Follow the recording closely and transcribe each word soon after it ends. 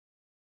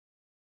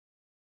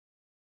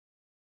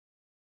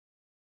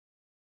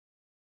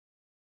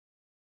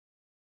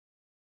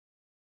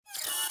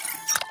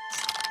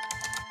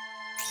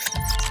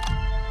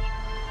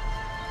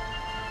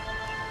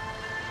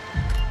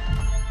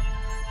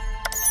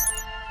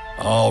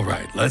All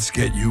right, let's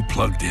get you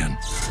plugged in.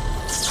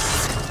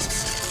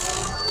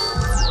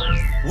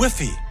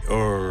 Wiffy,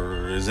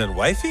 or is it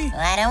wifey?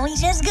 Why don't we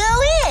just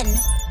go in?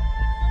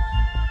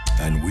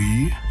 And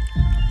we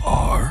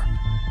are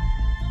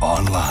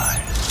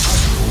online.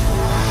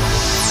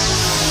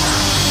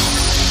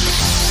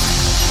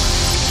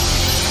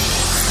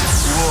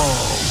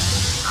 Whoa,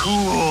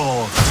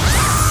 cool.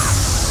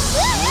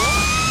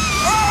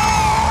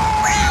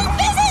 Ralph,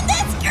 isn't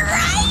this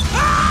great?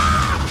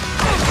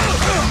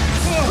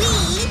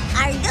 We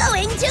are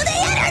going to the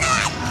internet!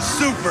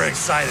 Super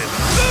excited.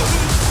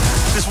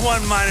 Just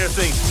one minor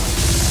thing.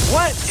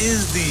 What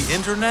is the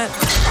internet?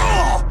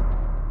 Oh,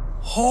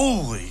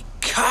 holy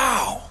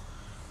cow.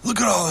 Look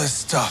at all this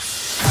stuff.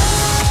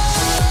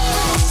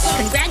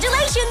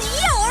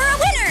 Congratulations, you're a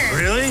winner!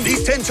 Really?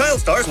 These 10 child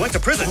stars went to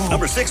prison.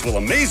 Number 6 will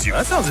amaze you.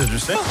 That sounds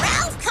interesting.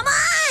 Ralph, come on!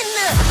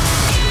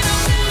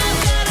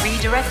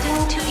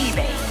 Redirecting to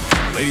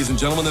eBay. Ladies and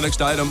gentlemen, the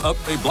next item up,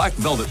 a black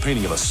velvet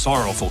painting of a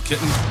sorrowful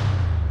kitten.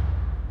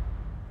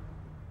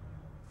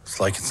 It's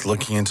like it's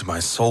looking into my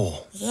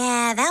soul.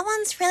 Yeah, that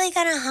one's really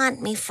gonna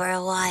haunt me for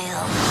a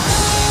while.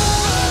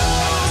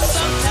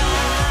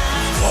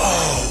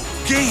 Whoa,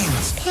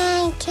 games.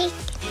 Pancake.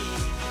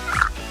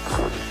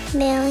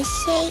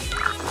 Milkshake.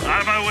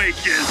 Out of my way,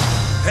 kids.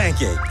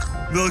 Pancake.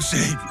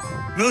 Milkshake.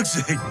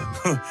 Milkshake.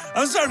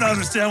 I'm starting to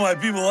understand why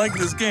people like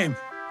this game.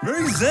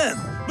 Very zen.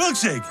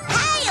 Milkshake.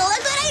 Hey,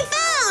 look what I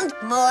found!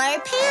 More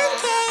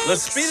pancakes!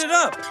 Let's speed it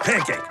up.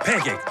 Pancake,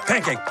 pancake,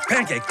 pancake,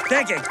 pancake,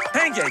 pancake,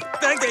 pancake,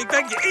 pancake,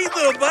 pancake. Eat,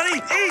 little bunny.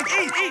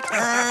 Eat.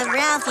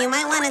 Ralph, you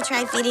might want to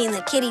try feeding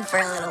the kitty for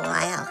a little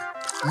while.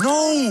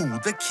 No,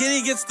 the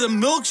kitty gets the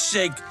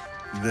milkshake.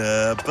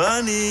 The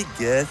bunny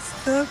gets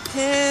the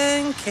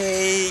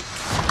pancake.